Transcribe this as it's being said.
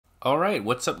Alright,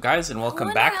 what's up guys, and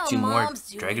welcome back to more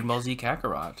Dragon Ball Z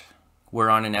Kakarot. We're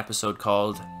on an episode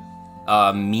called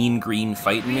Mean Green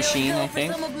Fighting Machine, I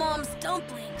think. Some of Mom's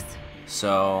dumplings.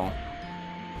 So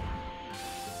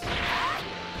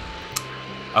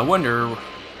I wonder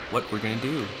what we're gonna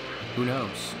do. Who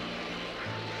knows?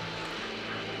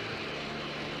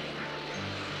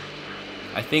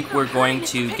 I think we're going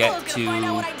to get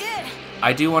to...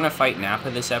 I do want to fight Nappa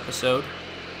this episode.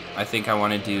 I think I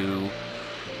want to do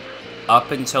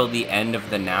up until the end of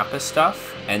the Nappa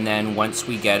stuff, and then once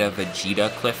we get a Vegeta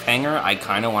cliffhanger, I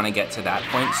kind of want to get to that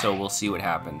point, so we'll see what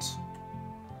happens.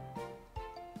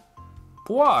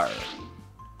 Puar.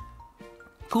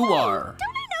 Puar.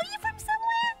 Don't I know you from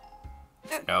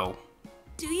somewhere? No.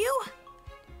 Do you?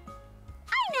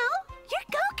 I know. You're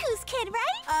Goku's kid,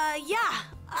 right? Yeah.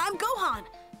 I'm Gohan.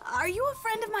 Are you a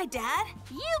friend of my dad?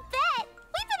 You bet.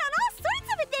 We've been on all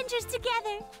sorts of adventures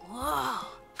together. Whoa.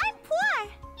 I'm Puar.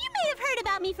 You may have heard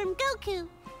about me from Goku.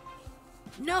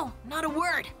 No, not a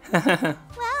word. Well,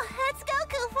 that's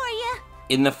Goku for you.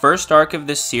 In the first arc of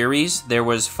this series, there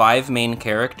was 5 main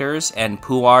characters, and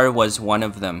Puar was one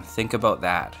of them. Think about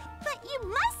that. But you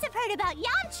must have heard about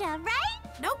Yamcha, right?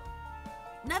 Nope.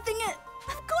 Nothing yet.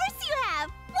 Of course you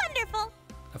have. Wonderful.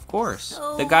 Of course.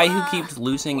 So, the guy who keeps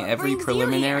losing what every brings you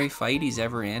preliminary here? fight he's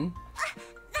ever in.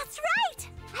 That's right.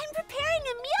 I'm preparing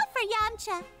a meal for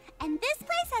Yamcha. And this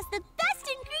place has the best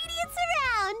ingredients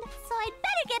around. So I'd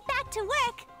better get back to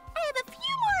work. I have a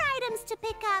few more items to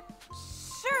pick up.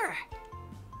 Sure.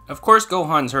 Of course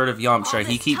Gohan's heard of Yamcha. All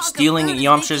He this keeps talk of stealing food is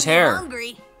Yamcha's making me hair.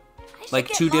 hungry. I should Like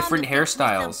get 2 Mom different to fix me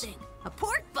hairstyles. something. A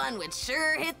pork bun would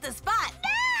sure hit the spot. No!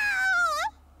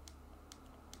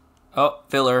 Oh,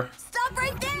 filler. Stop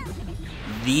right there.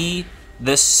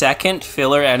 The second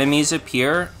filler enemies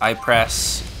appear, I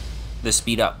press the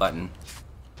speed up button.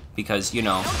 Because, you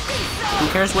know, who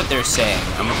cares what they're saying?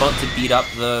 I'm about to beat up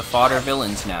the fodder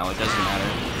villains now. It doesn't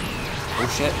matter. Oh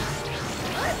shit.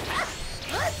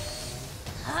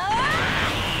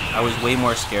 I was way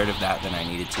more scared of that than I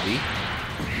needed to be.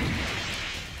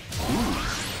 Ooh.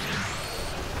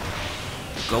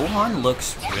 Gohan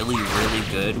looks really, really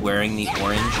good wearing the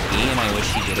orange gi, and I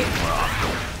wish he did it more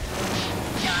often.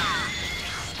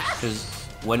 Because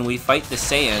when we fight the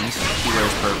Saiyans, he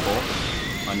wears purple.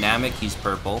 On Namek, he's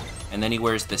purple. And then he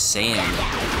wears the Saiyan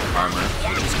armor,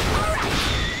 which is cool.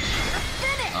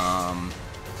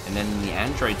 And then in the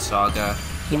Android Saga,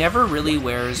 he never really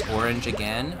wears orange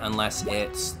again, unless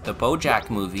it's the BoJack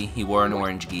movie, he wore an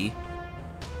orange gi.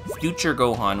 Future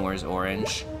Gohan wears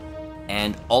orange.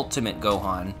 And Ultimate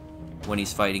Gohan, when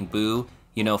he's fighting Boo,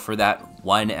 you know, for that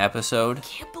one episode.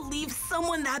 Can't believe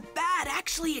someone that bad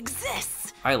actually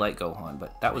exists. I like Gohan,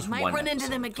 but that was Might one run episode. into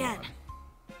them again. Gohan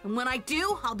And when I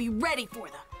do, I'll be ready for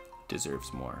them.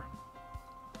 deserves more.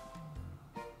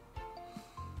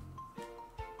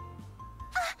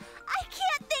 I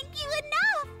can't thank you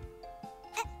enough.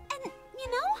 And you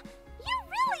know, you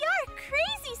really are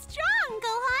crazy strong,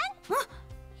 Gohan. Huh?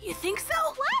 You think so?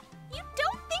 What? You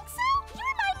don't think so? You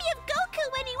remind me of Goku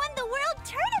when he won the world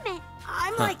tournament.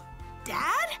 I'm like,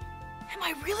 Dad? Am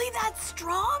I really that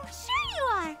strong? Sure you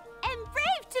are. And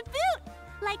brave to boot.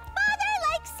 Like father,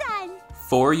 like son.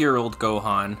 4-year-old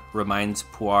Gohan reminds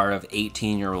Puar of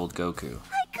 18-year-old Goku.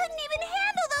 I couldn't even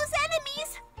handle those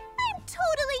enemies. I'm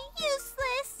totally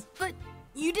useless. But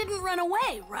you didn't run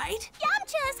away, right?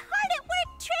 Yamcha is hard at work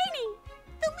training.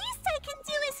 The least I can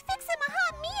do is fix him a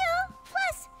hot meal.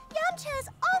 Plus, Yamcha is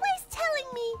always telling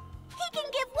me he can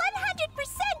give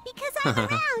 100% because I'm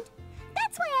around.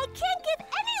 That's why I can't give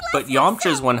any less. But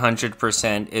Yamcha's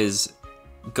 100% is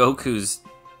Goku's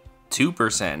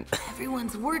 2%.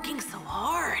 Everyone's working so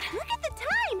hard. Look at the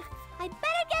time. I'd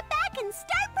better get back and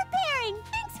start preparing.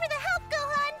 Thanks for the help,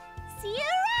 Gohan. See you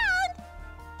around.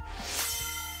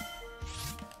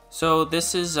 So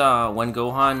this is when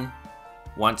Gohan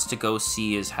wants to go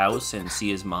see his house and see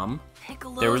his mom.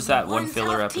 Piccolo's There was that one tough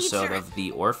filler episode teacher, of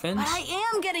The Orphans. But I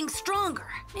am getting stronger.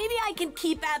 Maybe I can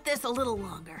keep at this a little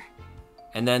longer.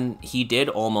 And then he did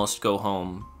almost go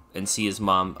home and see his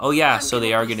mom. Oh yeah, so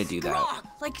they are gonna do that. Strong,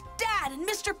 like Dad and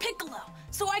Mr. Piccolo,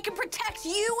 so I can protect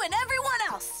you and everyone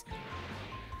else.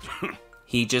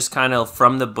 He just kind of,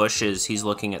 from the bushes, he's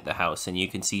looking at the house, and you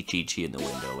can see Chi-Chi in the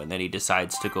window, and then he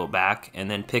decides to go back, and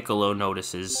then Piccolo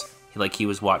notices, like he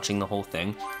was watching the whole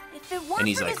thing. If it weren't And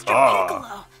he's for like, Mr. "Oh,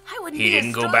 Piccolo, I wouldn't he be as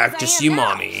didn't go strong back as to I am see now.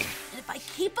 Mommy." And if I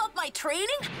keep up my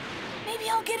training, maybe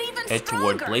I'll get even Head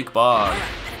stronger. toward Blake Bog. Alright,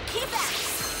 better keep at it.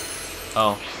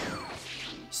 Oh.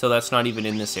 So that's not even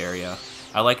in this area.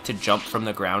 I like to jump from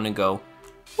the ground and go,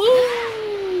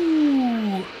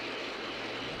 woo!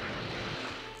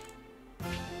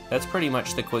 That's pretty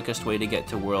much the quickest way to get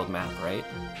to world map, right?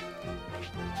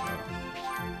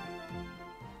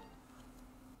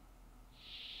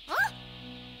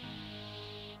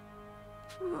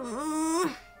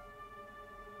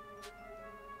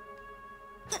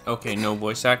 Okay, no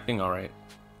voice acting, alright.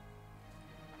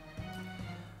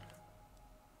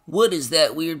 What is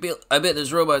that weird build? I bet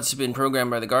those robots have been programmed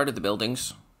by the guard of the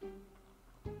buildings.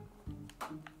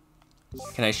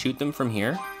 Can I shoot them from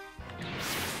here?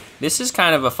 This is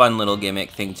kind of a fun little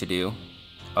gimmick thing to do.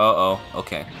 Uh-oh,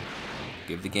 okay.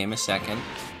 Give the game a second.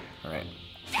 Alright.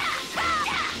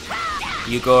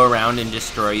 You go around and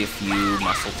destroy a few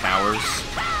muscle towers.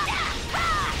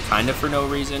 Kind of for no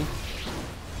reason.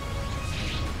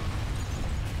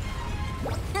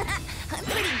 I'm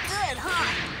pretty good,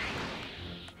 huh?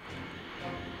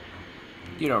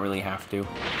 You don't really have to.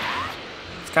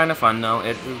 It's kind of fun though.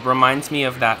 It reminds me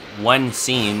of that one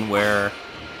scene where,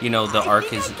 you know, the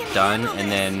arc is done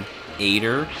and then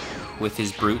Aider with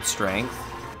his brute strength.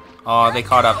 Oh, they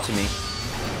caught up to me.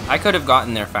 I could have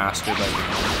gotten there faster, but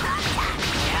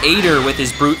Aider with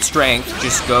his brute strength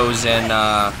just goes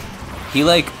and he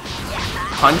like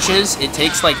punches. It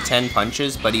takes like 10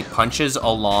 punches, but he punches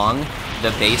along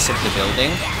the base of the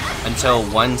building until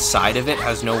one side of it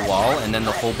has no wall, and then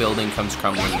the whole building comes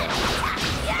crumbling down.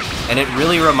 And it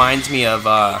really reminds me of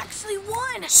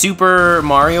Super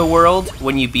Mario World,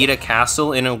 when you beat a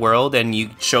castle in a world and you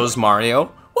chose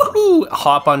Mario. Woohoo!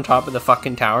 Hop on top of the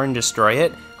fucking tower and destroy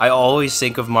it. I always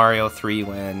think of Mario 3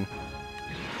 when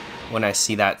I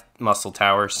see that muscle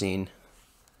tower scene.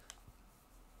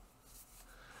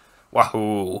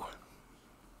 Wahoo!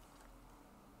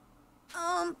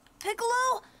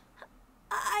 Piccolo?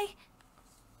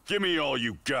 Give me all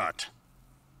you got.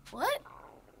 What?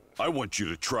 I want you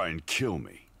to try and kill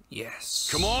me. Yes.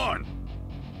 Come on!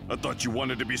 I thought you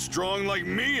wanted to be strong like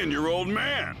me and your old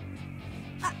man.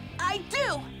 I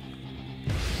do!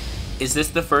 Is this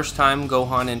the first time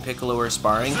Gohan and Piccolo are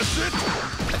sparring? Is this it?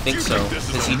 I think You so, think this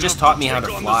is because he enough just taught me to how to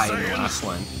take on the fly in the Saiyans? last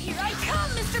one. Here I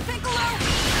come, Mr. Piccolo!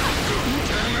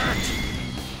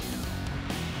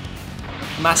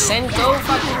 Masenko,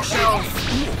 fuck yourself!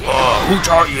 Oh, who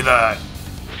taught you that?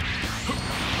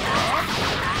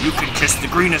 You can kiss the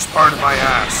greenest part of my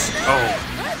ass.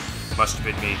 Oh, must have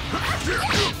been me.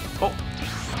 Oh.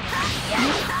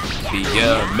 Be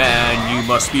a man, you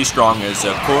must be strong as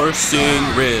a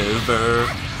coursing river.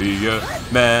 Be a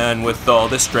man with all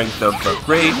the strength of a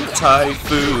great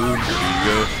typhoon. Be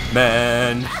a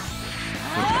man.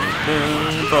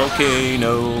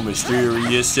 Volcano,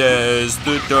 mysterious as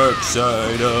the dark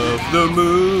side of the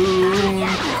moon.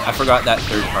 I forgot that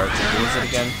third part. What was it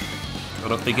again? I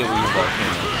don't think it was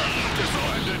volcano.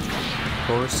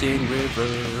 Coursing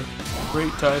river,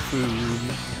 great typhoon.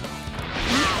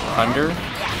 Thunder.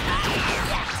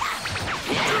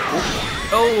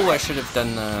 Oh, I should have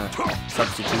done the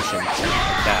substitution like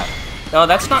that. No,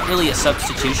 that's not really a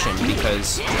substitution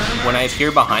because when I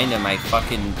appear behind him, I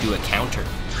fucking do a counter.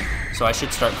 So I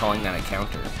should start calling that a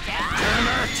counter.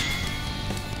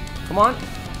 Come on.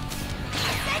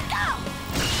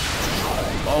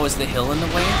 Oh, is the hill in the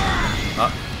way?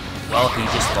 Well, he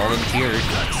just volunteered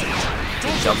to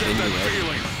jump into it.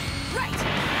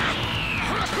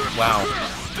 Wow.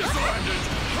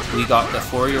 We got the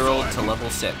 4-year-old to level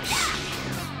 6.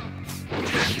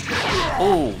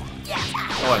 Oh!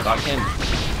 Oh, I got him.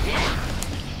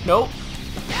 Nope.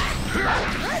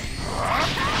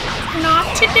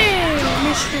 Not today,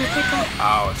 Mr. Pickle.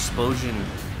 Ow, explosion.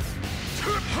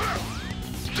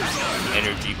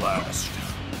 Energy blast.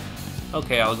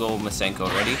 Okay, I'll go Masenko.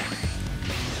 Ready?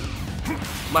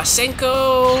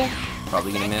 Masenko!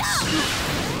 Probably gonna miss.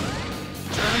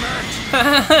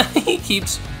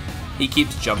 He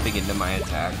keeps jumping into my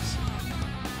attacks.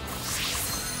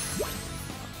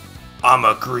 I'm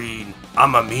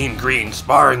a mean green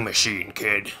sparring machine,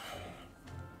 kid.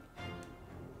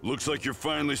 Looks like you're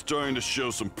finally starting to show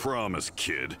some promise,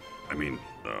 kid. I mean,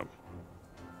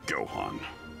 Gohan.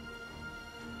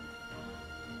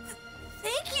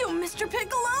 Thank you, Mr.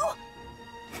 Piccolo!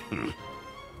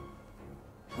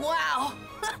 Wow.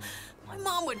 My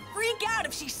mom would freak out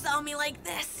if she saw me like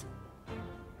this.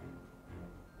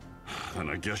 And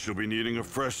I guess you'll be needing a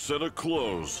fresh set of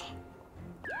clothes.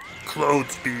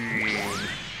 Clothes beam.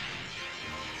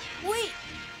 Wait,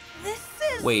 this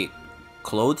is... Wait,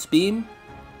 clothes beam?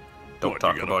 Don't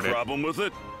talk you got about a it. problem with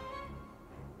it?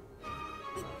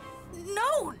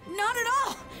 No, not at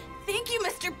all. Thank you,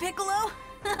 Mr. Piccolo.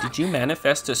 Did you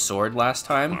manifest a sword last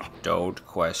time? Don't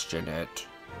question it.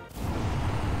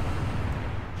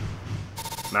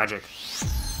 Magic.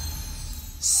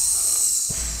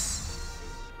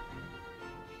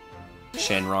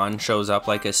 Shenron shows up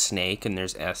like a snake and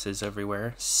there's S's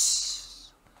everywhere.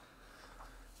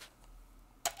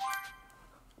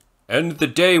 And the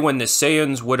day when the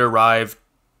Saiyans would arrive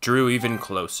drew even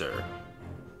closer.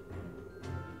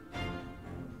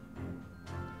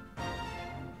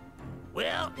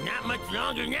 Well, not much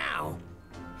longer now.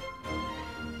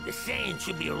 The Saiyans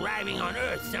should be arriving on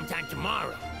Earth sometime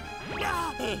tomorrow. Oh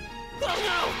no!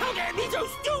 How can I be so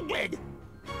stupid?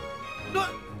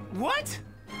 What?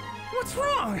 What's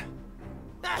wrong?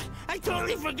 I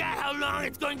totally forgot how long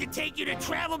it's going to take you to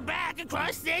travel back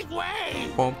across Snake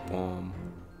Way. Boom, boom.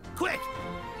 Quick,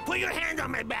 put your hand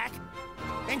on my back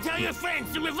and tell your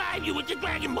friends to revive you with the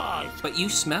Dragon Balls. But you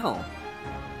smell.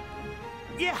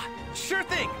 Yeah, sure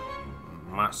thing.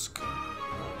 Musk.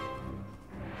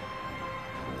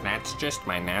 That's just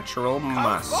my natural Come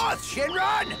musk. forth,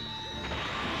 Shenron!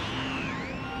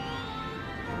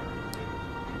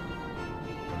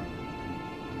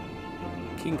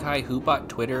 King Kai, who bought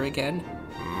Twitter again?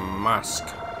 Musk.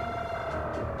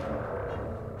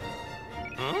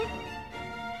 Huh?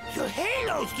 Your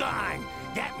halo's gone.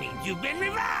 That means you've been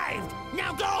revived.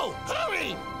 Now go,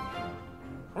 hurry!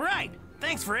 Right.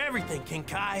 Thanks for everything, King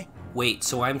Kai. Wait,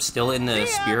 so I'm still in the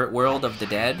spirit world of the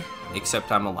dead?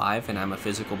 Except I'm alive and I'm a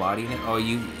physical body now? Oh,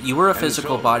 you were a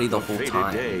physical body the whole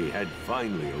time. Day had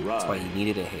finally arrived. That's why you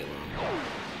needed a halo.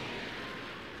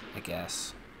 I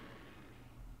guess.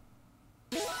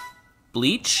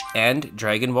 Bleach and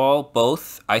Dragon Ball,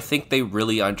 both, I think they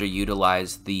really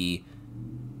underutilized the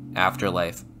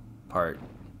afterlife part.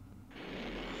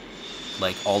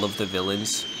 Like, all of the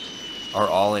villains are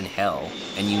all in hell,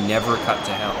 and you never cut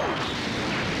to hell.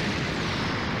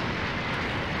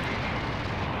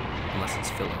 Unless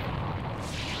it's filler.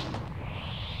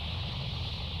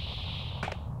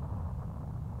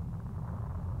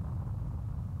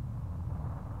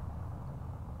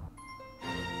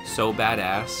 So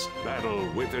badass. Battle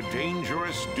with a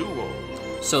dangerous duo.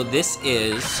 So this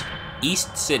is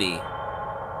East City.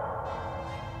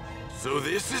 So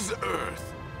this is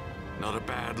Earth. Not a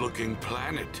bad-looking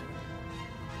planet.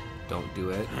 Don't do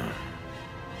it.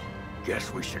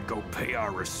 Guess we should go pay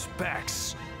our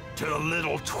respects to the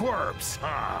little twerps,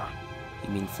 huh? You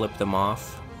mean flip them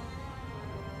off?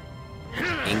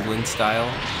 England style?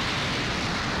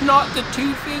 Not the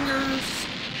two fingers!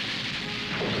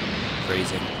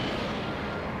 Phrasing.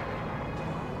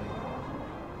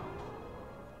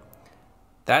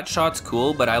 That shot's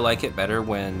cool, but I like it better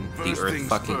when the Earth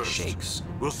fucking shakes.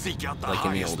 We'll seek out the Like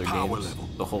in the highest older power games, level.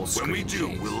 the whole screen When we do,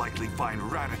 shakes. we'll likely find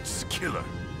Raditz killer,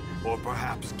 or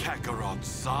perhaps Kakarot's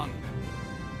son.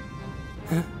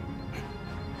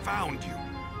 Found you.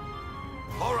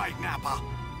 All right, Nappa.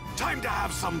 Time to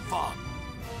have some fun.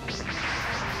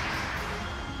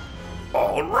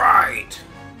 All right!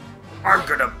 I'm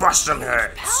gonna bust some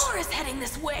heads! Power is heading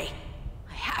this way.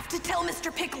 I have to tell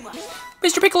Mr. Piccolo.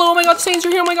 Mr. Piccolo, oh my god, the Saiyans are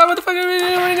here, oh my god, what the fuck,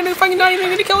 I'm gonna fucking die, they're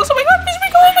gonna kill us, oh my god, Mr.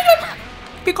 Piccolo, oh my god!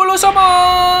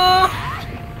 Piccolo-sama!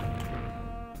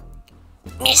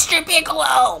 Mr.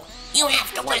 Piccolo, you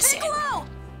have to listen. Piccolo!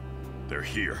 They're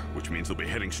here, which means they'll be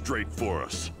heading straight for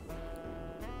us.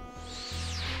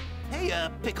 Hey,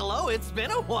 Piccolo, it's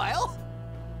been a while.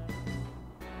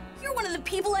 You're one of the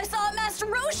people I saw at Master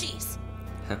Roshi's.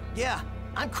 Yeah,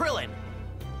 I'm Krillin.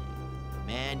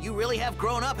 Man, you really have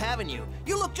grown up, haven't you?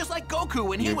 You look just like Goku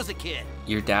when he was a kid.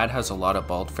 Your dad has a lot of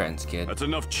bald friends, kid. That's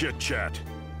enough chit-chat.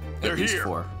 They're At least here.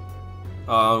 4.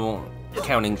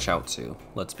 Counting Chaozu.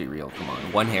 Let's be real, come on.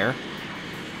 One hair.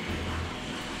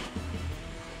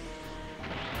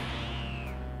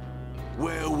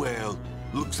 Well, well.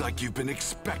 Looks like you've been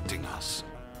expecting us.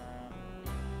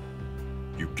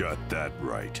 You got that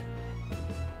right.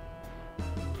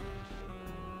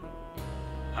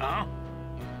 Huh?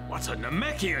 What's a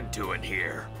Namekian doing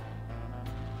here?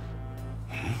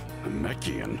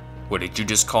 Namekian? What did you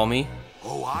just call me?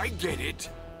 Oh, I get it.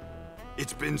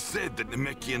 It's been said that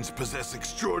Namekians possess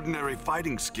extraordinary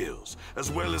fighting skills, as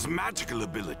well as magical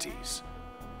abilities.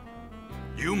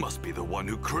 You must be the one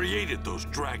who created those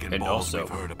Dragon And Balls also-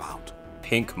 we've heard about.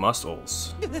 Pink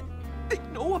muscles. They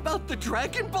know about the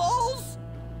Dragon Balls?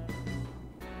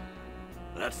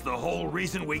 That's the whole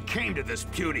reason we came to this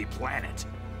puny planet.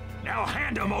 Now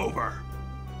hand them over!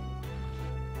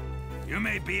 You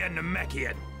may be a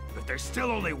Namekian, but there's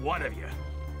still only one of you.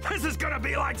 This is gonna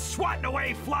be like swatting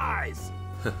away flies!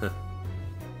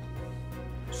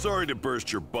 Sorry to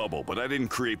burst your bubble, but I didn't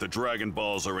create the Dragon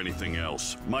Balls or anything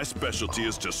else. My specialty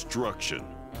is destruction.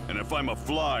 And if I'm a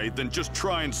fly, then just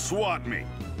try and swat me.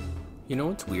 You know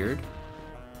what's weird?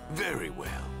 Very well.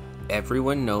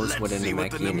 Everyone knows Let's what a see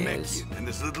what the Namekian is, Namekian and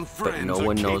his little but friends no are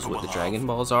one knows capable what the of. Dragon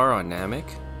Balls are on Namek.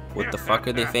 What the fuck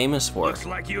are they famous for? Looks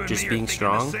like you and Just me being are thinking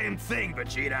strong? the same thing,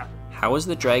 Vegeta. How is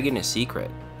the dragon a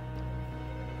secret?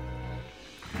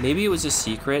 Maybe it was a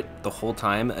secret the whole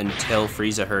time until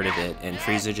Frieza heard of it, and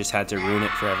Frieza just had to ruin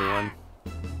it for everyone.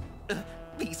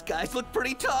 These guys look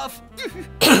pretty tough.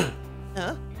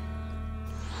 Huh?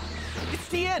 It's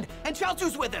Tien, and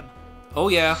Chaozu's with him. Oh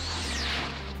yeah.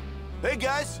 Hey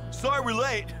guys, sorry we're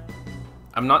late.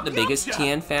 I'm not the biggest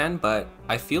Tien fan, but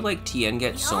I feel like Tien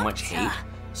gets so much hate,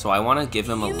 so I want to give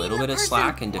him a little bit of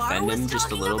slack and defend him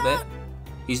just a little bit.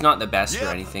 He's not the best or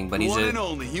anything, but he's a...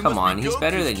 Come on, he's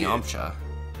better than Yamcha.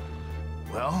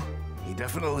 Well, he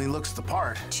definitely looks the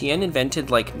part. Tien invented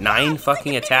like 9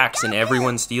 fucking attacks and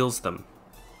everyone steals them.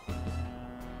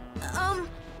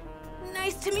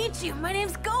 Nice to meet you. My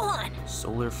name's Gohan.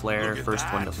 Solar Flare, Look at first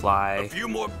that. one to A fly. few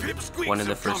more pipsqueaks One of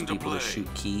the have come first to people to play. shoot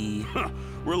Ki.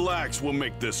 Relax, we'll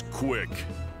make this quick.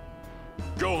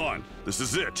 Gohan, this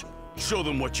is it. Show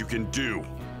them what you can do.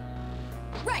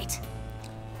 Right.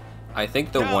 I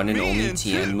think the Count one and me only in,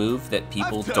 Tien too. move that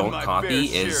people I've done don't my copy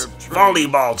fair is share of training.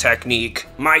 volleyball technique.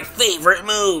 My favorite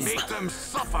move. Make them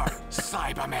suffer,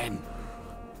 Cybermen.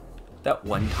 That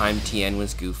one time Tien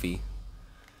was goofy.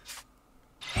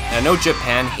 And I know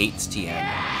Japan hates Tien.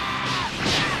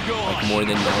 Like more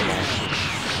than normal.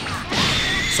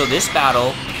 So this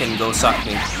battle can go suck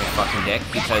my fucking dick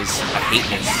because I hate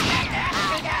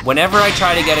this. Whenever I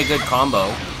try to get a good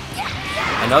combo,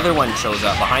 another one shows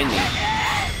up behind me.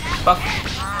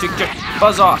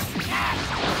 Buzz off.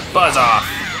 Buzz off.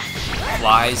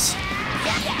 Flies.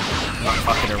 I'm not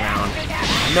fucking around.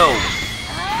 No.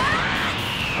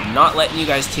 I'm not letting you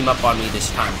guys team up on me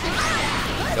this time.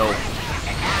 Go.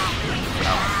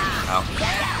 Ow. Ow.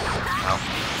 Ow.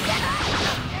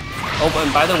 Oh,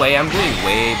 and by the way, I'm doing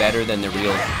way better than the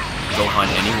real Gohan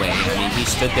anyway. I mean, he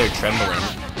stood there trembling.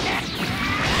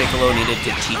 Piccolo needed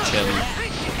to teach him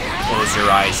close your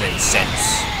eyes and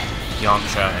sense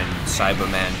Yamcha and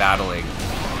Cyberman battling.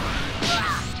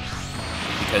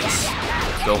 Because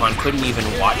Gohan couldn't even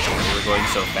watch when they were going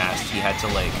so fast. He had to,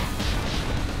 like,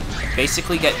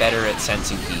 basically get better at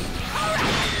sensing Ki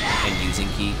and using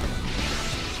Ki.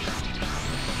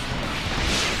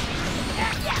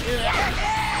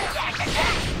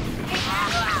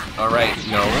 Alright,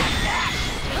 no.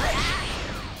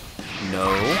 No.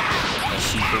 A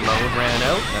super mode ran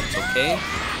out, that's okay.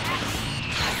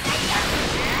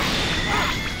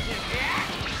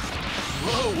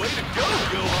 Whoa, way to go,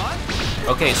 Gohan!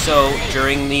 Okay, so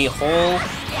during the whole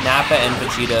Nappa and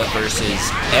Vegeta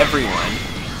versus everyone,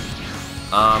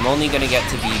 I'm only gonna get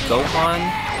to be Gohan,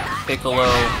 Piccolo,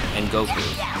 and Goku.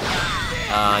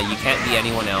 You can't be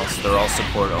anyone else, they're all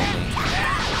support only.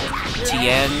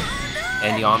 Tien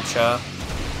and Yamcha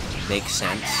makes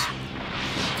sense.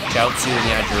 Chaozu and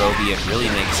Yajirobe, it really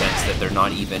makes sense that they're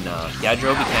not even,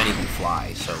 Yajirobe can't even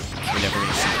fly, so we're never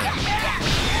gonna see him.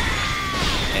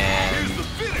 And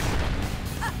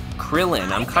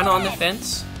Krillin, I'm kinda on the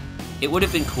fence. It would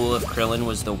have been cool if Krillin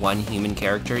was the one human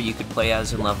character you could play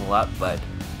as and level up, but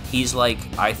he's like,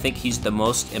 I think he's the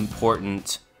most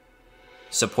important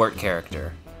support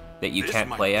character that you This can't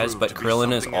might play as, prove but to be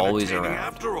Krillin is something always entertaining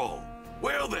around. After all.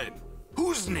 Well then,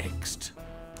 who's next?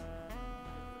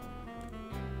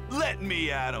 Let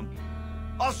me at him.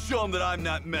 I'll show him that I'm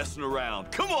not messing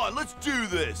around. Come on, let's do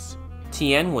this.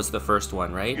 Tien was the first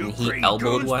one, right? You And he green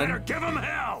elbowed goons better one, give him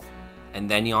hell. and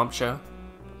then Yamcha.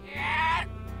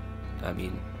 I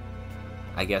mean,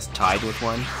 I guess tied with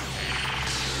one.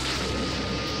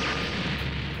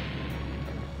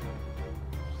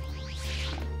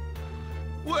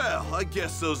 Well, I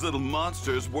guess those little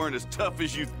monsters weren't as tough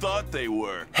as you thought they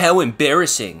were. How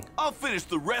embarrassing. I'll finish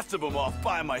the rest of them off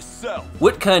by myself.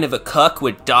 What kind of a cuck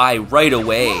would die right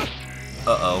away?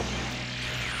 Uh-oh.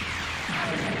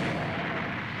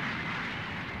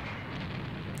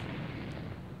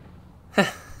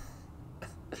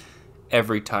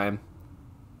 Every time.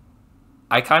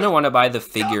 I kind of want to buy the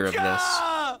figure of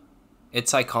this.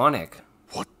 It's iconic.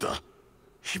 What the?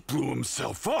 He blew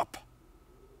himself up.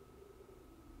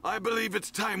 I believe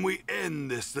it's time we end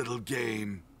this little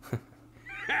game.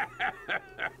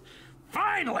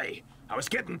 Finally! I was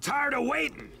getting tired of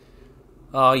waiting.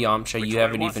 Oh, Yamcha, Which you one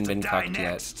haven't wants even to been die cucked yet.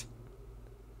 next?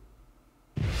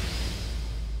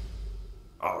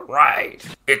 All right,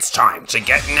 it's time to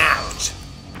get napped.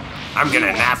 I'm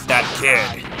gonna nap that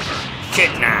kid.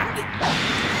 Kidnap.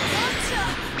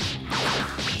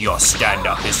 Your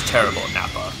stand-up is terrible,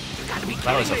 Nappa.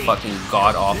 That was a fucking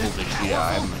god-awful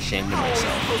Vegeta. I'm ashamed of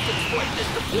myself.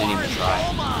 I didn't even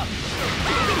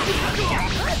try.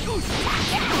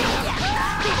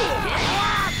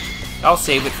 I'll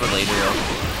save it for later, though.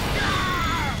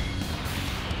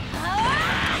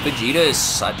 Vegeta is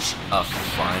such a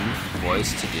fun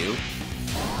voice to do.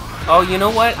 Oh, you know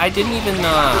what? I didn't even,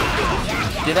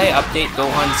 did I update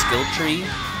Gohan's skill tree?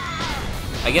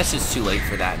 I guess it's too late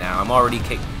for that now. I'm already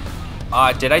kicked.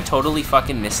 Did I totally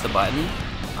fucking miss the button?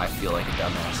 I feel like a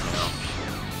dumbass now.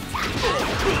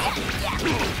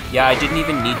 Yeah, I didn't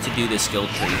even need to do the skill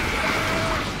tree.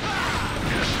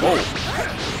 Whoa.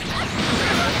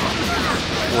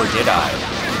 Or did I?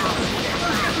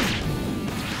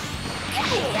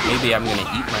 Maybe I'm gonna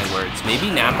eat my words. Maybe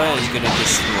Nappa is gonna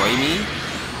destroy me.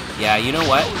 Yeah, you know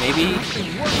what? Maybe.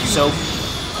 So,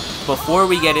 before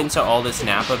we get into all this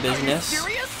Nappa business,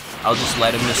 I'll just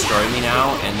let him destroy me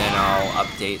now, and then I'll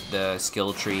update the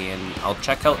skill tree, and I'll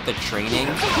check out the training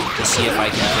to see if I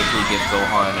can quickly give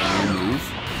Gohan a new move.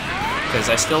 Because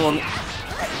I still only...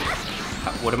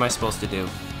 What am I supposed to do?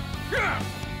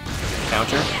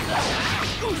 Counter?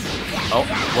 Oh,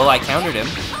 well, I countered him.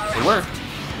 It worked.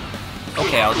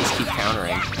 Okay, I'll just keep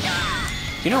countering.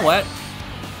 You know what?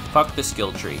 Fuck the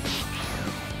skill tree.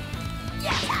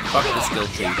 Fuck the skill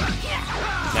tree.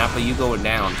 Nappa, you going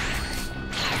down.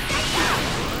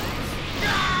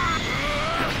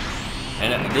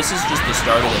 And this is just the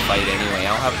start of the fight anyway.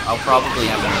 I'll probably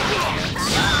have another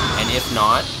chance. And if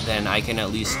not, then I can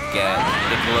at least get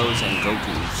Piccolo's and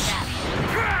Goku's.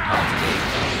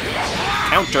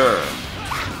 Counter!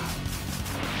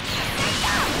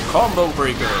 Combo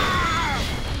breaker!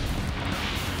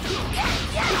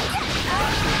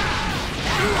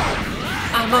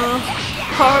 I'm a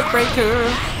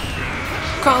heartbreaker!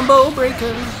 Combo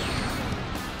breaker!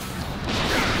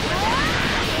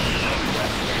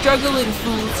 Juggling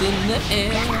fools in the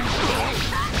air.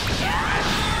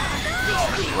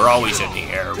 We're always in the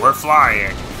air. We're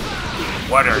flying.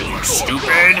 What are you,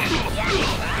 stupid?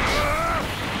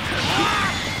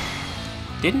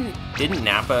 Didn't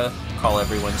Nappa call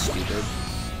everyone stupid?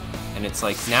 And it's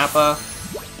like, Nappa,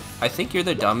 I think you're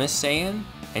the dumbest Saiyan,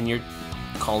 and you're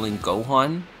calling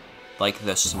Gohan, like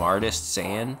the smartest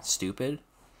Saiyan, stupid?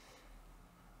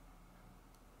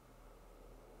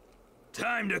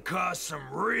 Time to cause some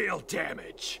real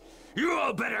damage. You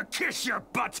all better kiss your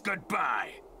butts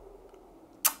goodbye.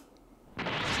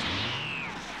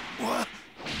 What?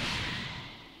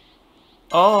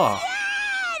 Oh.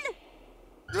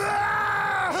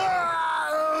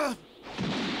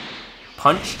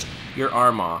 Punched your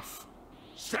arm off.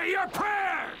 Say your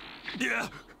prayer! Yeah.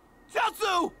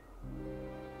 Chaozu!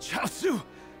 Chaozu!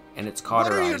 And it's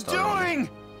cauterized already. What are you doing?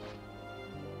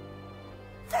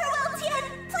 Farewell, Tien!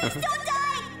 Please don't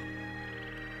die!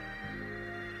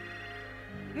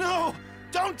 No!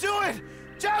 Don't do it!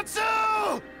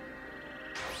 Chaozu!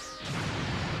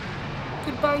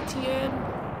 Goodbye, Tien.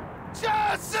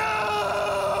 Chaozu!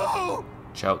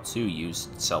 Chaozu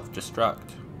used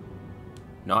self-destruct.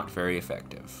 Not very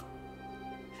effective.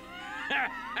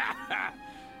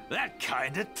 That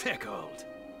kinda tickled.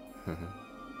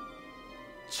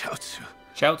 Chaozu.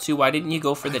 Chaozu, why didn't you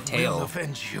go for the tail? I will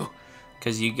avenge you.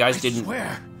 Because you guys didn't...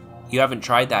 Swear. You haven't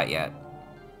tried that yet.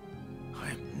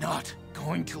 I'm not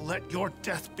going to let your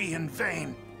death be in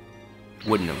vain.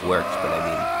 Wouldn't have worked, but I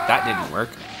mean, that didn't work.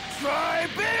 Try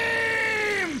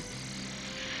beam!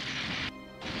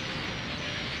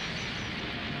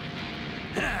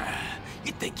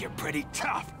 You think you're pretty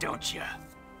tough, don't you?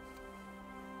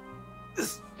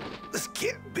 This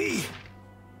can't be.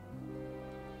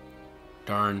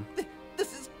 Darn.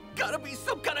 This has gotta be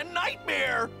some kind of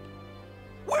nightmare.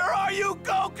 Where are you,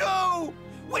 Goku?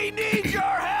 We need your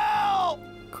help!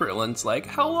 Krillin's like,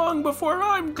 how long before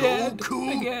I'm dead?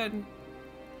 Goku? Again.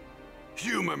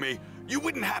 Humor me. You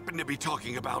wouldn't happen to be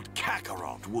talking about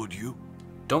Kakarot, would you?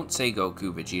 Don't say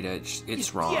Goku, Vegeta.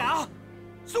 It's wrong. Yeah?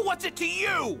 So what's it to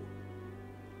you?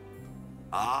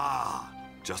 Ah,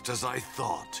 just as I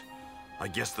thought. I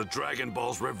guess the Dragon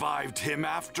Balls revived him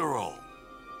after all.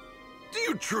 Do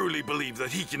you truly believe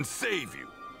that he can save you?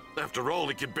 After all,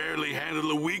 he could barely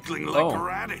handle a weakling like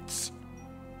Raditz.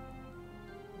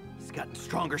 He's gotten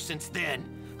stronger since then.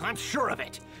 I'm sure of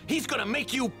it. He's gonna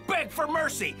make you beg for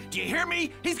mercy. Do you hear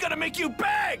me? He's gonna make you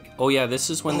beg! Oh yeah, this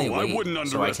is when they wait, I wouldn't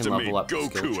so I can underestimate level up the skill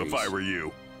Goku trees. if I were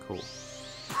you. Cool.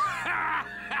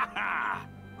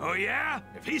 Oh yeah?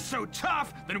 If he's so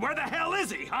tough, then where the hell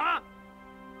is he, huh?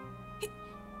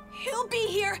 He'll be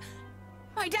here.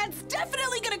 My dad's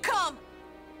definitely gonna come.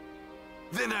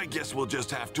 Then I guess we'll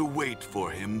just have to wait for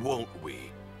him, won't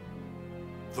we?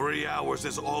 3 hours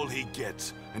is all he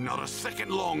gets, and not a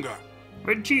second longer.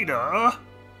 Vegeta?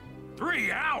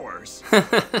 3 hours?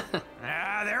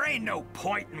 There ain't no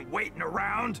point in waiting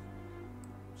around.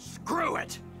 Screw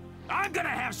it. I'm gonna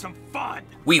have some fun.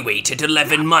 We waited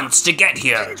 11 months to get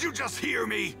here. Didn't you just hear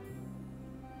me?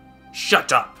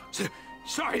 Shut up!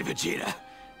 Sorry, Vegeta.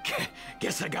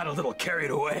 Guess I got a little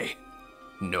carried away.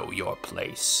 Know your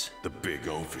place. The big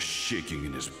oaf is shaking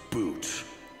in his boots.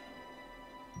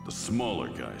 The smaller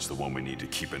guy's the one we need to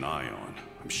keep an eye on.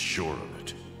 I'm sure of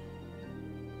it.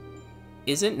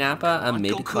 Isn't Nappa a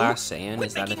mid-class Saiyan?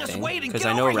 Is that a thing? Because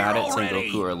I know Raditz and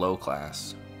Goku are low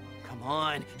class. Come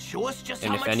on, show us just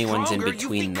And how if much anyone's in stronger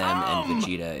between you've them and become.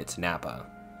 Vegeta, it's Nappa.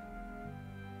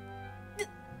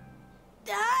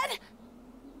 Dad?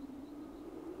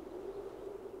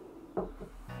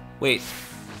 Wait,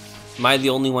 am I the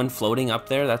only one floating up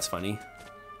there? That's funny.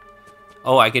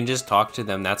 Oh, I can just talk to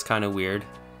them. That's kind of weird.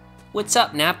 What's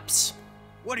up, Naps?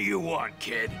 What do you want,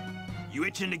 kid? You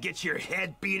itching to get your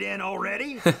head beat in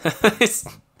already?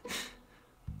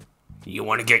 You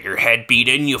want to get your head beat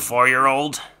in, you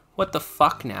 4-year-old? What the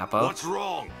fuck, Nappa? What's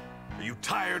wrong? Are you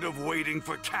tired of waiting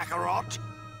for Kakarot?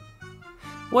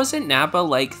 Wasn't Nappa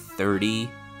like 30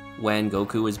 when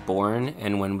Goku was born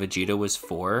and when Vegeta was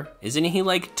 4? Isn't he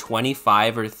like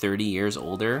 25 or 30 years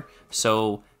older?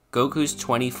 So Goku's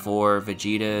 24,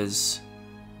 Vegeta's...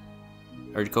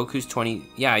 Or Goku's 20...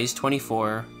 Yeah, he's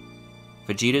 24.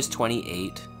 Vegeta's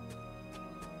 28.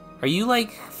 Are you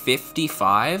like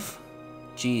 55?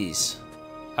 Jeez.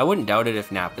 I wouldn't doubt it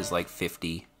if Nappa's like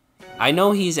 50. I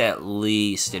know he's at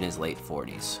least in his late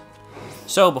 40s.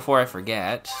 So, before I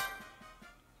forget...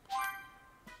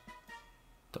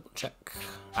 Double check.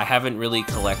 I haven't really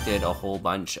collected a whole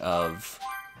bunch of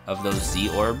those Z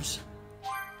orbs.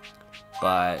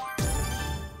 But...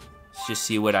 let's just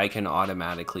see what I can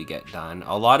automatically get done.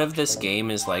 A lot of this game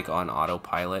is like on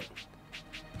autopilot.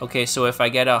 Okay, so if I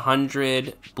get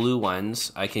 100 blue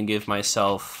ones, I can give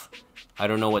myself... I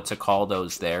don't know what to call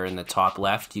those there. In the top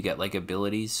left, you get like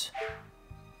abilities.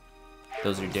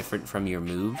 Those are different from your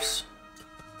moves.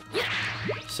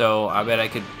 So I bet I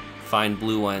could find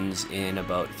blue ones in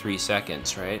about 3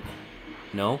 seconds, right?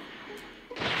 No?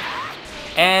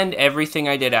 And everything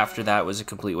I did after that was a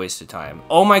complete waste of time.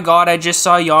 Oh my god, I just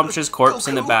saw Yamcha's corpse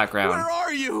in the background. Where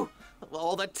are you?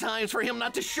 All the times for him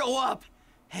not to show up.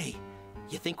 Hey,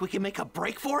 you think we can make a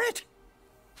break for it?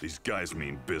 These guys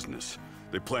mean business.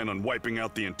 They plan on wiping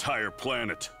out the entire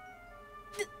planet.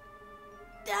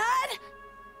 Dad?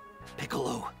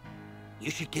 Piccolo, you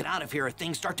should get out of here if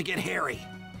things start to get hairy.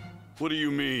 What do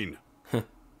you mean?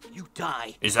 You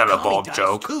die. Is that a Kami bald dies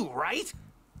joke? Too, right?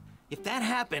 If that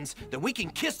happens, then we can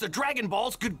kiss the Dragon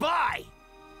Balls goodbye.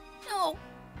 No.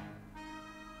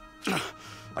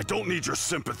 I don't need your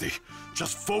sympathy.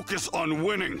 Just focus on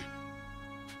winning.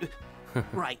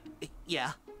 Right,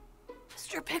 yeah.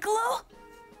 Mr. Piccolo?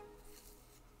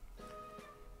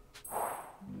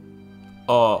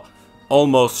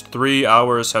 Almost 3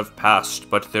 hours have passed,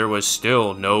 but there was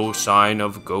still no sign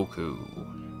of Goku.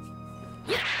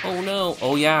 Oh no.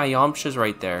 Oh yeah, Yamcha's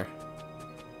right there.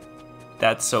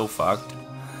 That's so fucked.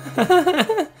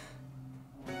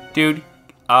 Dude,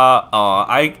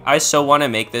 I so want to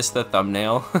make this the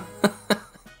thumbnail.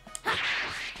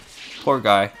 Poor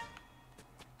guy.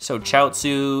 So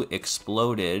Chaozu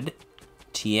exploded.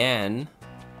 Tien.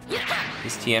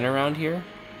 Is Tien around here?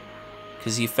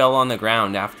 Because he fell on the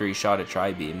ground after he shot a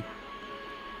tri-beam.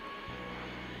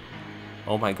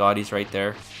 Oh my god, he's right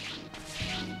there.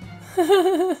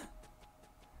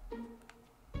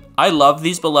 I love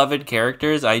these beloved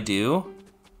characters, I do.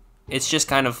 It's just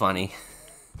kind of funny.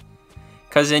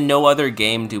 Because in no other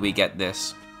game do we get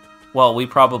this. Well, we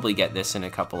probably get this in a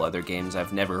couple other games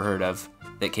I've never heard of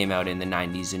that came out in the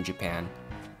 90s in Japan.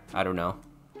 I don't know.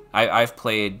 I've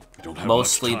played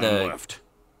mostly the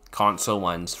console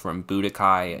ones from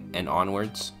Budokai and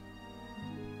onwards.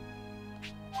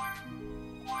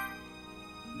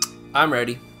 I'm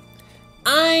ready.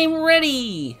 I'm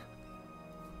ready!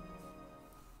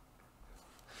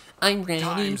 I'm ready.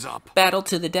 Time's up. Battle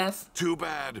to the death. Too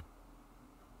bad.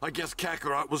 I guess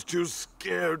Kakarot was too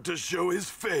scared to show his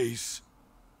face.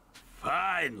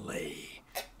 Finally.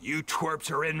 You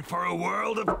twerps are in for a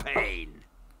world of pain.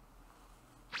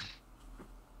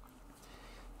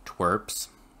 Twerps.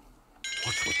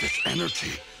 What's with this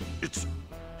energy?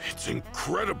 It's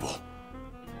incredible.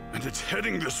 And it's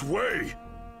heading this way.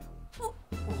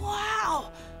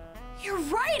 Wow. You're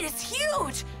right, it's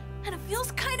huge. And it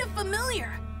feels kind of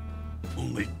familiar.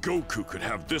 Only Goku could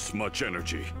have this much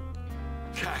energy.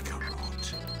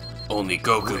 Kakarot. Only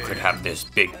Goku could have this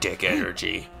big dick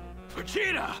energy.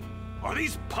 Vegeta, are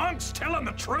these punks telling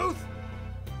the truth?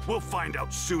 We'll find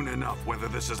out soon enough whether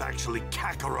this is actually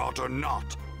Kakarot or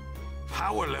not.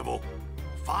 Power level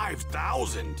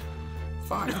 5,000.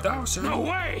 5,000? No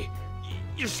way!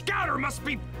 Your scouter must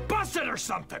be busted or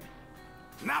something.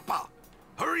 Nappa,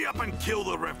 Hurry up and kill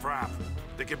the riffraff.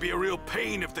 They could be a real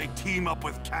pain if they team up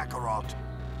with Kakarot.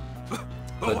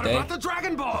 But what about the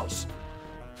Dragon Balls?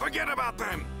 Forget about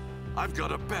them. I've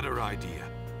got a better idea.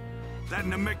 That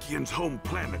Namekian's home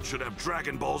planet should have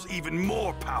Dragon Balls even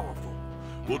more powerful.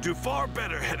 We'll do far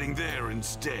better heading there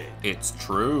instead. It's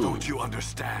true. Don't you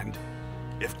understand?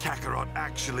 If Kakarot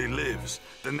actually lives,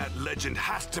 then that legend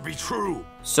has to be true.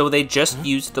 So they just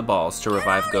used the balls to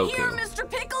revive Goku. Here, Mr.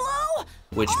 Piccolo!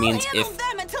 Which I'll means handle if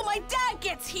them until my dad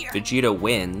gets here. Vegeta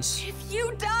wins, If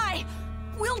you die,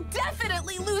 we'll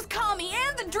definitely lose Kami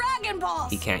and the Dragon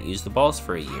Balls. he can't use the balls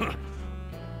for a year.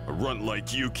 A runt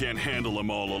like you can't handle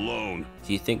them all alone.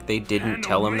 Do you think they didn't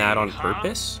tell him that on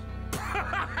purpose?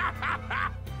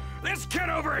 This kid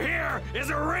over here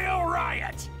is a real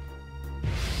riot.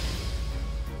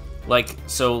 Like,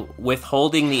 so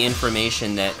withholding the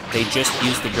information that they just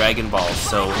used the Dragon Balls,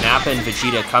 so Nappa and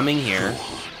Vegeta coming here,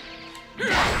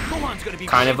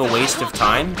 kind of a waste of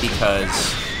time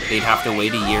because they'd have to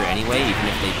wait a year anyway, even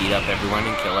if they beat up everyone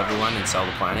and kill everyone and sell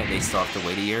the planet, they still have to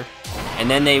wait a year. And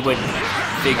then they would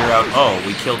figure out, oh,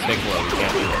 we killed Piccolo, we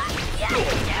can't do it.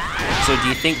 So do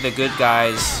you think the good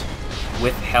guys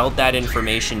withheld that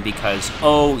information because,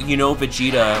 oh, you know,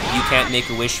 Vegeta, you can't make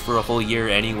a wish for a whole year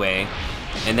anyway,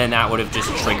 and then that would have just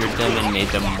triggered them and made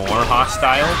them more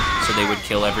hostile, so they would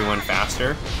kill everyone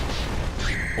faster?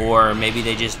 Or maybe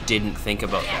they just didn't think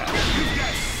about that.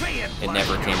 It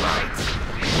never came up.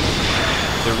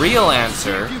 The real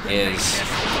answer is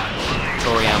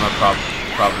Toriyama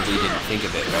probably didn't think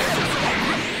of it, right?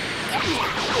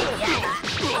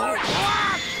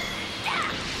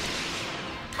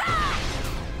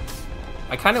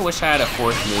 I kind of wish I had a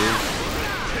fourth move.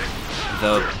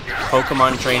 The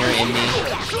Pokemon trainer in me,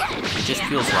 it just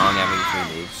feels wrong having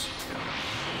 3 moves.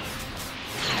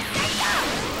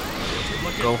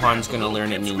 Gohan's gonna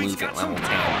learn a new move at level 10.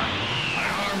 My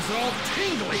arms are all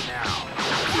tingly now.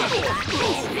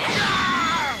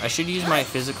 I should use my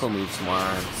physical moves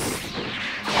more.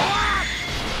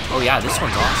 Oh yeah, this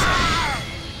one's awesome.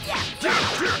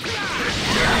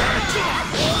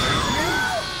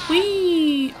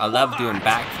 Whee! I love doing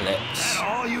backflips.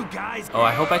 Oh,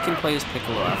 I hope I can play as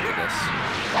Piccolo after this.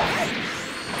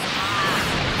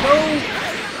 No!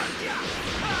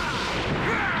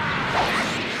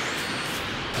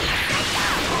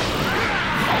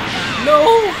 No!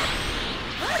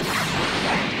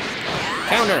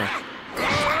 Counter!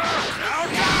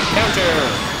 Counter!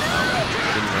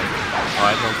 Oh, I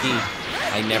have no key.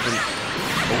 I never...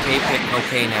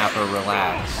 Okay, Nappa,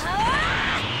 relax.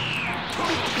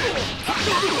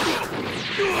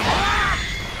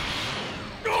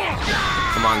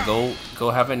 Come on,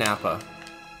 go have a Nappa.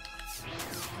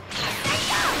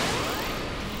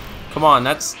 Come on,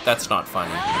 that's not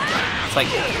funny.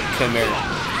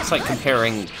 It's like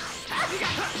comparing.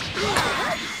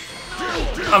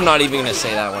 I'm not even gonna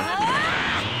say that one.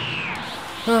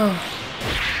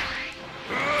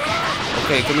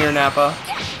 Okay, come here, Nappa.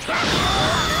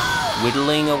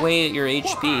 Whittling away at your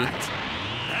HP.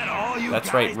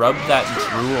 That's right, rub that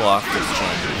drool off your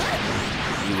chin.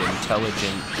 You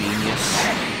intelligent genius.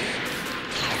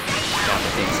 Nappa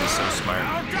thinks he's so smart.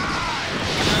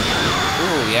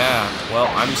 Ooh, yeah. Well,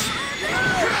 I'm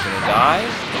gonna die.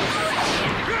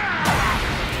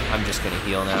 I'm just gonna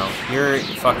heal now. You're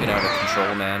fucking out of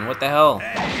control, man. What the hell?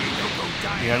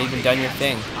 You're not even done your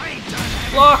thing.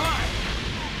 Block!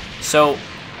 So,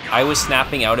 I was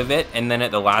snapping out of it, and then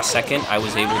at the last second, I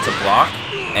was able to block,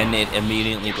 and it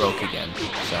immediately broke again.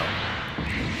 So.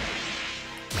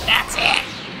 That's it!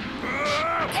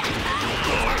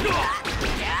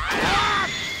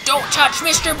 Don't touch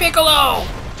Mr. Piccolo!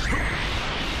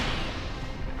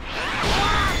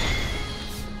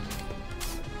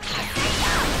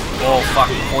 Oh, fuck,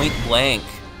 point blank.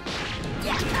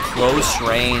 Close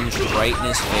range, right in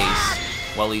his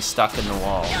face, while he's stuck in the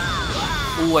wall.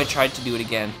 Ooh, I tried to do it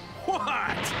again. What?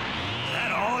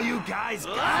 That all you guys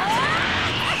got?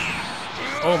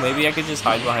 Oh, maybe I could just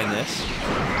hide behind this.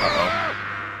 Uh-oh.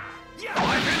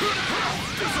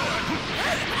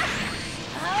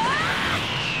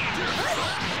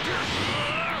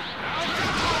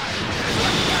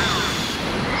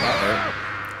 That hurt.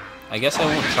 I guess I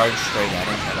won't charge straight at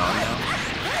him head on now.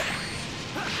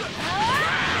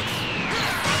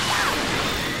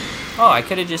 Oh, I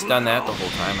could have just done that the whole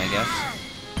time, I guess.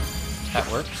 That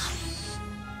works.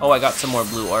 Oh, I got some more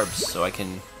blue orbs, so I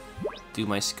can do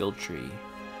my skill tree.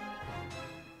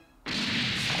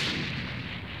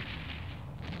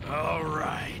 All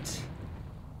right.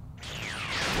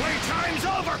 Playtime's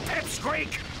over,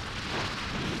 Pipsqueak!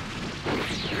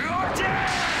 You're dead!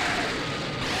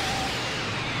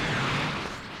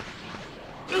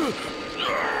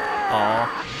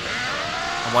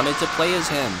 I wanted to play as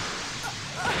him.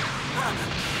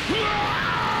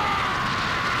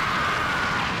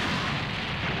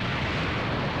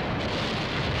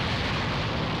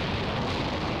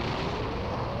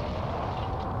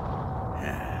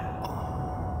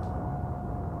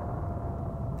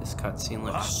 This cutscene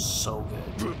looks so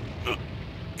good.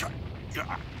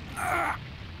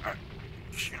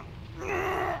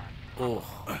 Oh.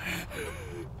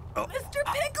 Mr.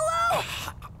 Piccolo!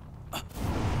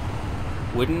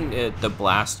 Wouldn't the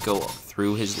blast go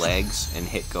through his legs and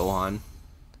hit Gohan?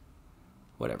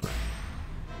 Whatever.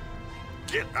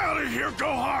 Get out of here,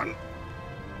 Gohan!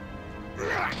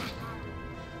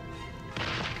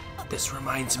 This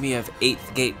reminds me of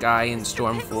 8th Gate guy in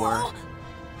Storm 4.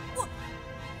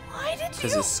 Why did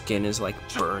Because you... his skin is like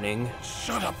burning.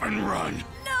 Shut up and run!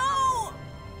 No!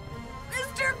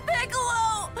 Mr.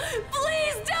 Piccolo!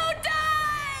 Please don't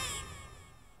die!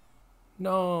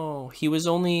 No, he was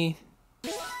only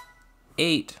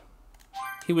 8.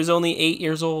 He was only 8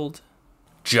 years old.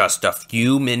 Just a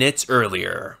few minutes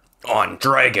earlier on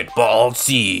Dragon Ball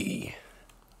Z.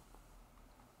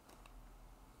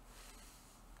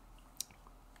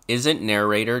 Isn't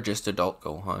narrator just adult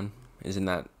Gohan? Isn't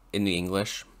that in the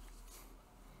English?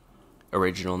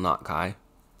 Original, not Kai.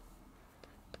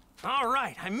 All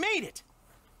right, I made it.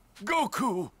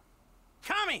 Goku!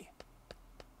 Kami!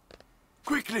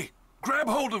 Quickly, grab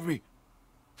hold of me!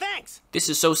 Thanks! This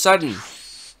is so sudden.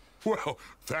 Well,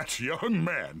 that young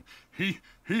man, he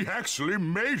actually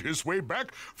made his way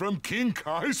back from King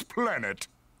Kai's planet.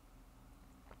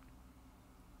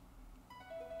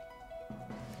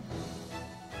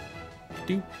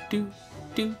 Do, do,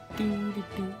 do, do, do,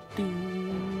 do,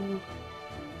 do.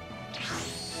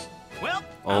 Well,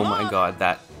 Oh my god,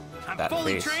 that I'm that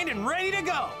fully face. trained and ready to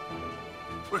go.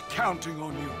 We're counting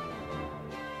on you.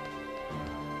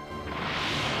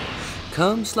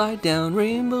 Come slide down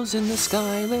rainbows in the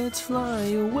sky, let's fly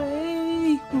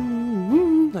away.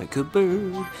 Ooh, like a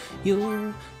bird,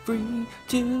 you're free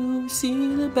to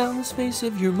see the boundless face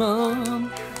of your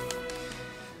mom.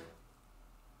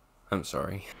 I'm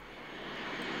sorry.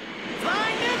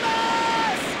 Flying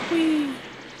Nimbus! Whee!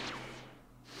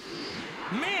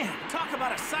 Man, talk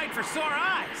about a sight for sore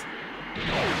eyes.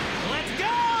 Let's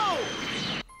go!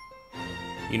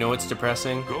 You know what's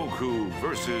depressing? Goku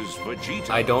versus Vegeta.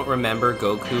 I don't remember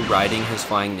Goku riding his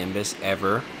flying Nimbus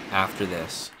ever after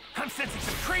this. I'm sensing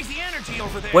some crazy energy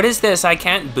over there. What is this? I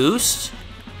can't boost?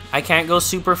 I can't go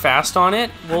super fast on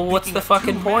it? Well, what's the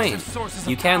fucking point?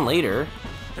 You can later.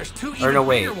 There's two Or no,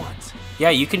 wait. bigger ones.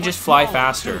 Yeah, you can just fly Smaller,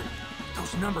 faster. too.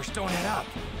 Those numbers don't add up.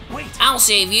 Wait. I'll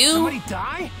save you! Somebody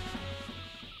die?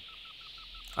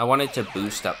 I wanted to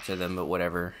boost up to them, but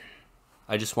whatever.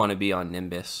 I just want to be on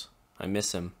Nimbus. I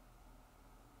miss him.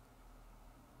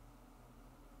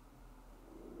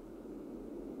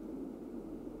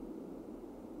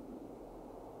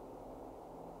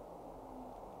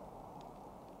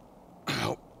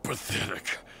 How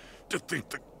pathetic to think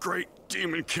the great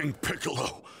Demon King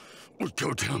Piccolo would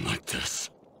go down like this.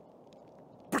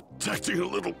 Protecting a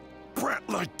little brat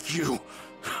like you.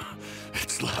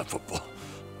 It's laughable.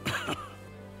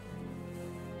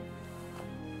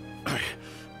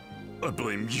 I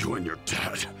blame you and your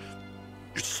dad.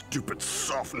 Your stupid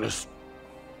softness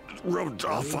rubbed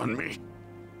off on me.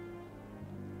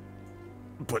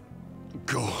 But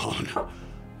go on.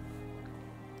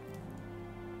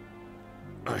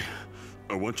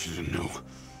 I want you to know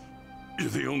you're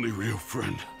the only real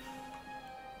friend.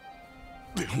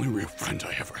 The only real friend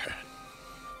I ever had.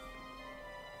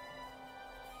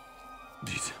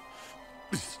 These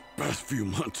past few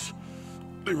months,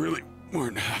 they really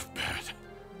weren't half bad.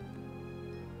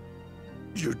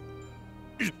 You'd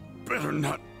better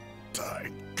not die,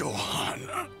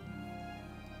 Gohan.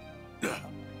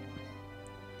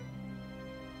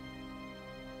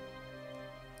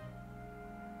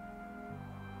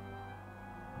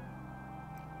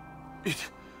 It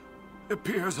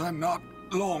appears I'm not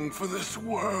long for this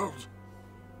world.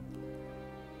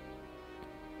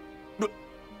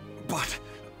 But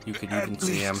You could even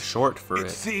say I'm short for it it.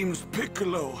 seems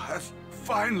Piccolo has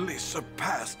finally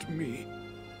surpassed me.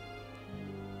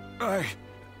 I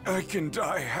can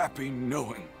die happy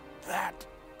knowing that.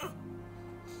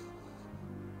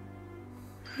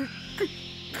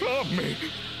 Kami!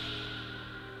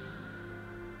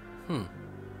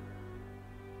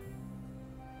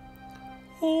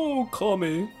 Oh,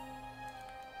 Kami.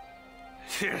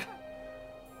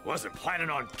 Wasn't planning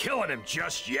on killing him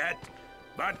just yet,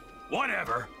 but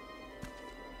whatever.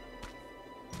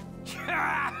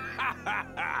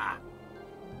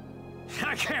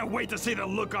 I can't wait to see the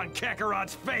look on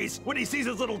Kakarot's face when he sees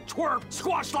his little twerp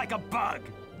squashed like a bug.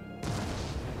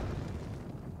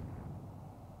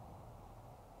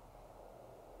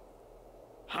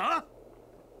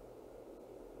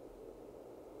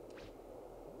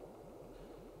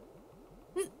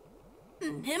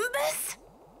 Nimbus?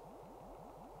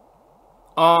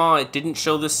 Oh, it didn't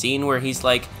show the scene where he's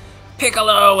like,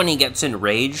 Piccolo, and he gets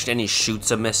enraged and he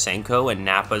shoots a Masenko and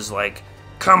Nappa's like,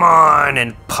 come on,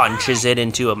 and punches it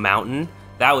into a mountain.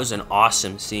 That was an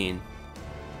awesome scene.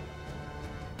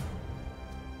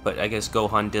 But I guess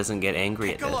Gohan doesn't get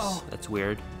angry Piccolo. at this. That's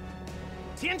weird.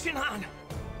 Tien-Shin-Han!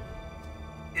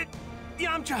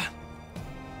 Yamcha!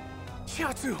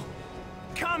 Chiaotzu!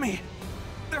 Kami!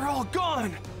 They're all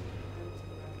gone!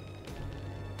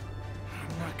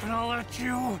 I'm not gonna let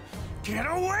you get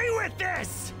away with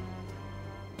this!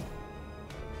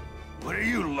 What are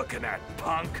you looking at,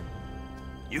 punk?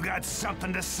 You got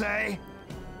something to say?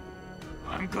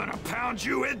 I'm gonna pound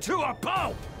you into a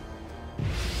pulp!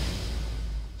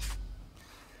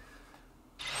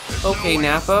 Okay,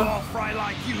 Nappa.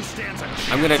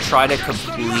 I'm gonna try to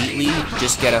completely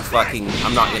just get a fucking...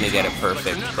 I'm not gonna get it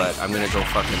perfect, but I'm gonna go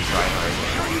fucking try hard.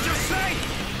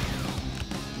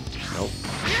 Nope.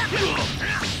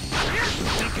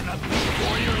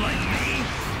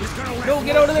 Go,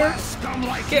 get out of there!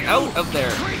 Get out of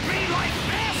there!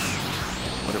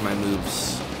 What are my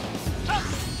moves?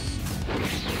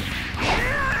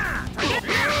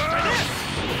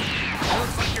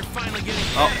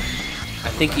 Oh. I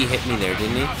think he hit me there,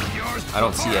 didn't he? I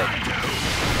don't see it.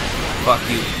 Fuck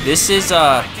you. This is,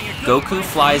 Goku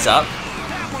flies up,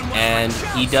 and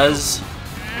he does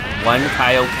one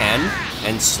kaio-ken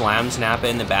and slams Nappa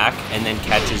in the back, and then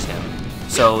catches him.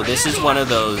 So this is one of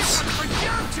those,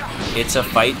 it's a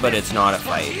fight, but it's not a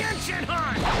fight.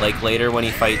 Like later when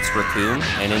he fights Raccoon,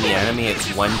 and in the anime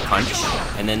it's one punch,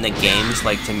 and then the games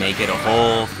like to make it a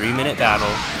whole 3-minute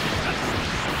battle.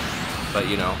 But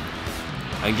you know.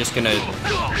 I'm just gonna...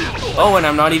 Oh, and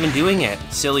I'm not even doing it.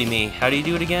 Silly me. How do you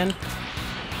do it again?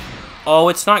 Oh,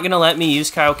 it's not gonna let me use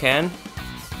kaio-ken?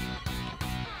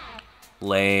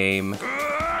 Lame.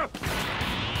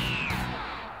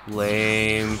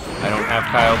 Lame. I don't have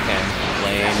kaio-ken.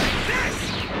 Lame.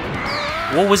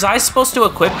 Well, was I supposed to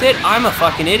equip it? I'm a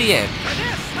fucking idiot.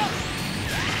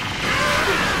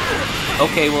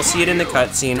 Okay, we'll see it in the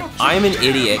cutscene. I'm an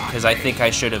idiot because I think I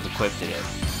should have equipped it.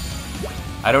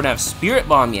 I don't have Spirit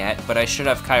Bomb yet, but I should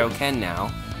have kaio-ken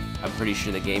now. I'm pretty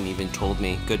sure the game even told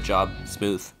me. Good job,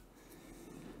 Smooth.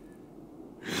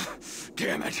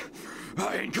 Damn it!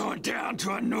 I ain't going down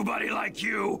to a nobody like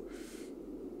you!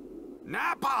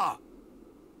 Nappa!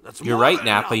 That's You're more right, than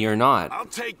Nappa, enough. you're not. I'll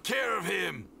take care of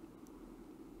him.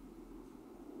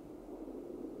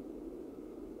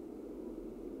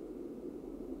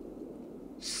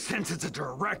 Since it's a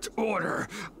direct order,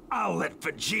 I'll let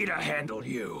Vegeta handle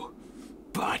you.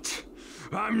 But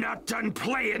I'm not done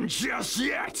playing just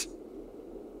yet.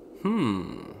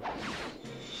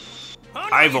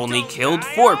 I've only killed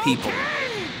 4 people.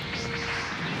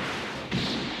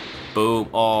 Boom.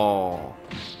 Oh.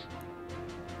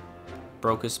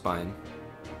 Broke his spine.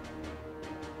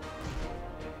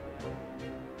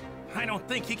 I don't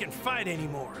think he can fight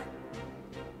anymore.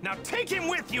 Now take him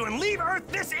with you and leave Earth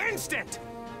this instant!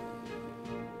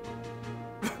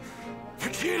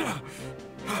 Vegeta!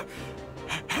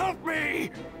 Help me!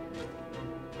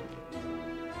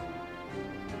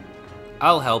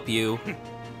 I'll help you.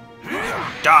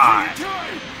 Die!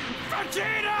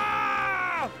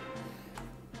 Vegeta!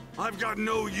 I've got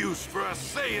no use for a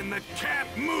Saiyan that can't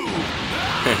move.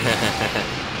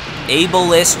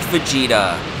 Ableist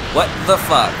Vegeta. What the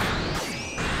fuck?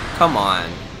 Come on.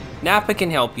 Nappa can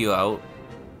help you out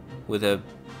with a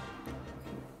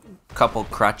couple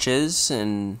crutches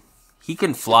and he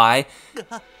can fly.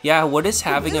 Yeah, what does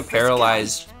having a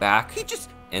paralyzed back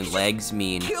and legs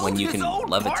mean when you can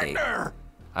levitate?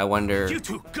 I wonder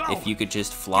if you could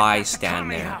just fly,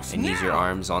 stand there, and use your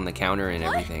arms on the counter and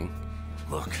everything.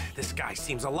 Look, this guy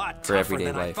seems a lot For tougher everyday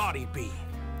than I life. thought he'd be.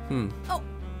 Oh,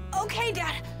 okay,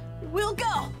 Dad. We'll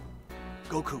go.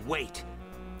 Goku, wait.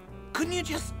 Couldn't you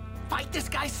just fight this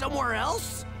guy somewhere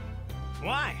else?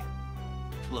 Why?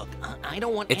 Look, I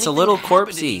don't want It's a anything little to happen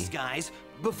to corpsey. these guys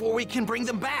before we can bring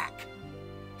them back.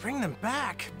 Bring them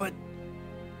back, but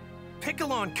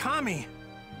Piccolo and Kami,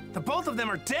 the both of them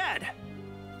are dead.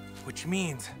 Which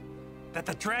means that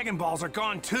the Dragon Balls are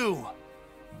gone too.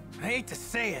 I hate to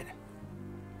say it,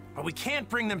 but we can't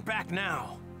bring them back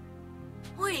now.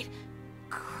 Wait,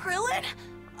 Krillin?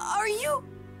 Are you...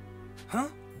 Huh?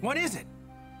 What is it?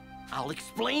 I'll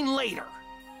explain later.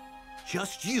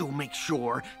 Just you make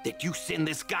sure that you send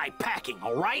this guy packing,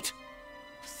 all right?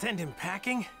 Send him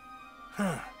packing?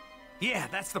 Huh. Yeah,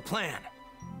 that's the plan.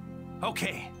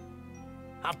 Okay.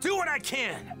 I'll do what I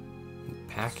can.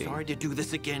 Packing. Sorry to do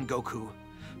this again, Goku,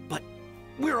 but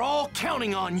we're all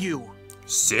counting on you.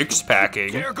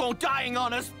 6-packing. They're go dying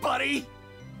on us, buddy.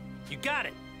 You got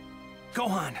it.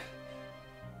 Gohan,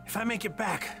 if I make it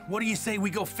back, what do you say we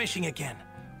go fishing again?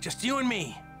 Just you and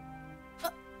me.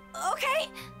 Okay.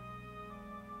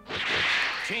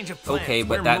 Change of plans. Okay,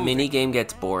 but that mini game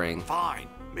gets boring. Fine.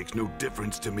 Makes no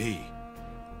difference to me.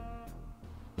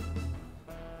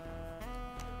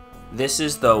 This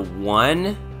is the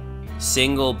one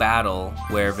single battle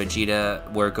where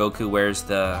Goku wears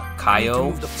the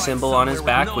Kaio symbol on his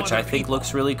back, which I think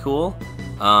looks really cool.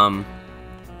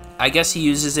 I guess he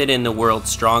uses it in the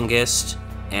World's Strongest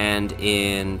and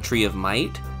in Tree of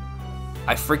Might.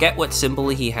 I forget what symbol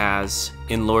he has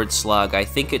in Lord Slug. I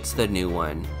think it's the new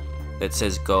one that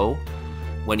says Go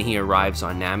when he arrives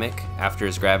on Namek after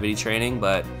his gravity training,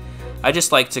 but I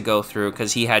just like to go through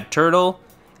because he had Turtle,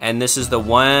 and this is the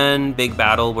one big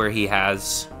battle where he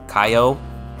has Kaio,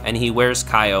 and he wears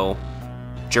Kaio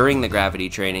during the gravity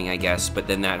training, I guess, but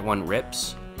then that one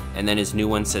rips, and then his new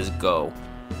one says Go.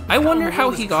 I wonder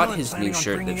how he got his new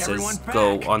shirt that says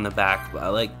Go on the back.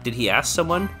 Like, did he ask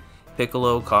someone?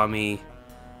 Piccolo, Kami,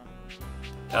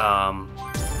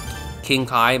 King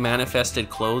Kai manifested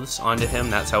clothes onto him.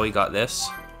 That's how he got this.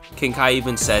 King Kai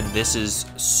even said this is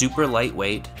super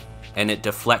lightweight and it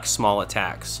deflects small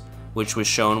attacks, which was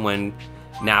shown when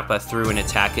Nappa threw an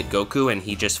attack at Goku and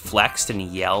he just flexed and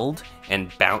yelled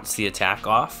and bounced the attack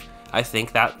off. I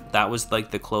think that was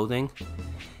like the clothing.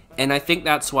 And I think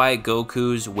that's why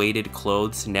Goku's weighted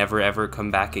clothes never ever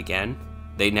come back again.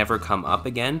 They never come up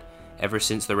again ever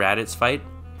since the Raditz fight.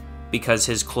 Because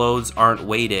his clothes aren't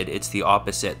weighted, it's the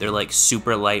opposite. They're like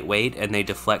super lightweight and they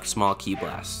deflect small ki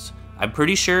blasts. I'm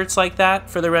pretty sure it's like that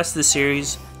for the rest of the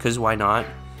series, because why not?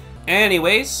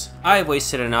 Anyways, I've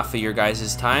wasted enough of your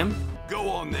guys' time. Go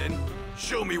on then.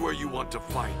 Show me where you want to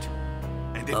fight.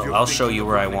 And if I'll show you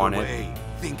where I want it.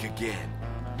 Think again.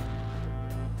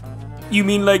 You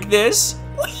mean like this?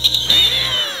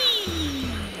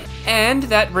 And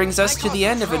that brings us to the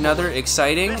end of another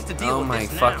exciting... Oh my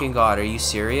fucking god, are you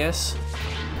serious?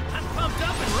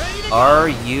 Are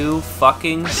you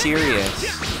fucking serious?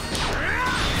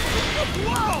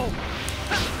 Whoa!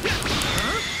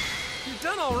 You're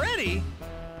done already?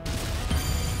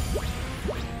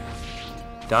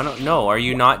 Done? No, are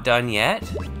you not done yet?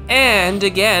 And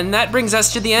again, that brings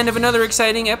us to the end of another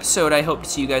exciting episode. I hope to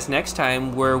see you guys next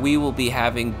time, where we will be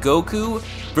having Goku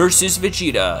versus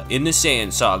Vegeta in the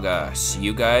Saiyan Saga. See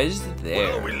you guys there.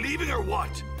 Well, are we leaving or what?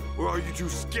 Or are you too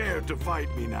scared to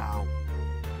fight me now?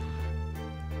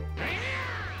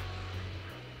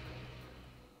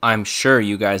 I'm sure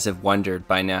you guys have wondered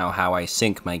by now how I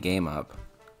sync my game up.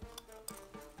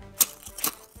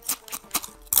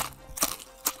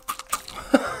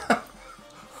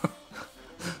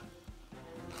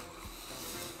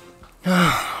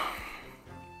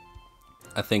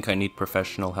 I think I need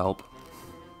professional help.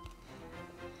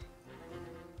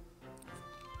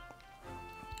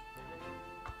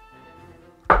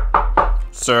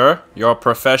 Sir, your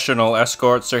professional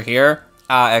escorts are here.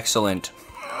 Ah, excellent.